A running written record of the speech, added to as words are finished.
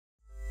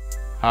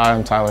Hi,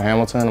 I'm Tyler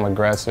Hamilton. I'm a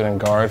grad student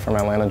guard from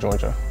Atlanta,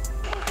 Georgia.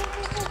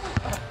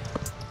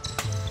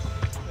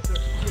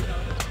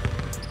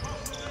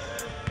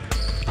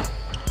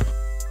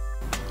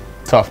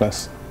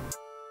 Toughness.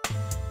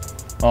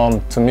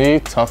 To me,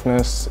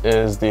 toughness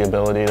is the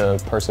ability to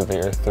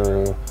persevere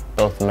through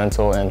both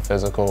mental and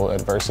physical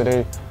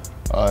adversity.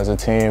 As a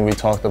team, we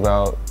talked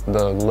about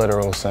the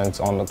literal sense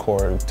on the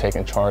court,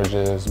 taking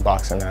charges,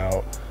 boxing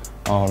out,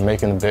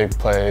 making big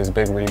plays,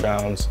 big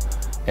rebounds,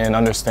 and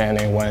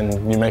understanding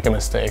when you make a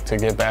mistake to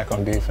get back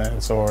on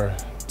defense or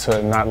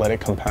to not let it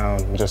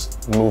compound,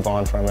 just move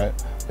on from it,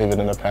 leave it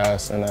in the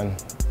past, and then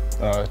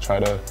try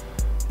to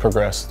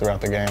progress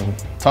throughout the game.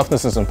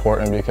 Toughness is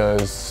important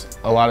because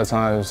a lot of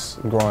times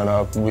growing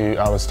up,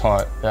 I was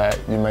taught that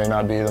you may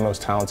not be the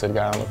most talented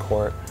guy on the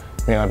court,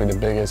 you may not be the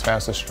biggest,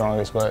 fastest,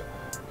 strongest, but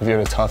if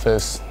you're the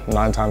toughest,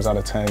 9 times out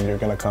of 10, you're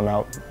going to come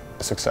out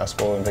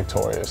successful and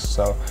victorious.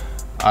 So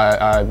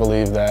I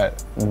believe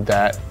that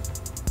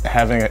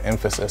having an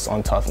emphasis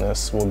on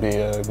toughness will be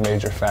a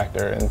major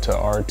factor into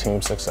our team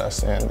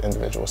success and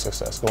individual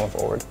success going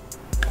forward.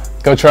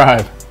 Go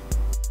Tribe!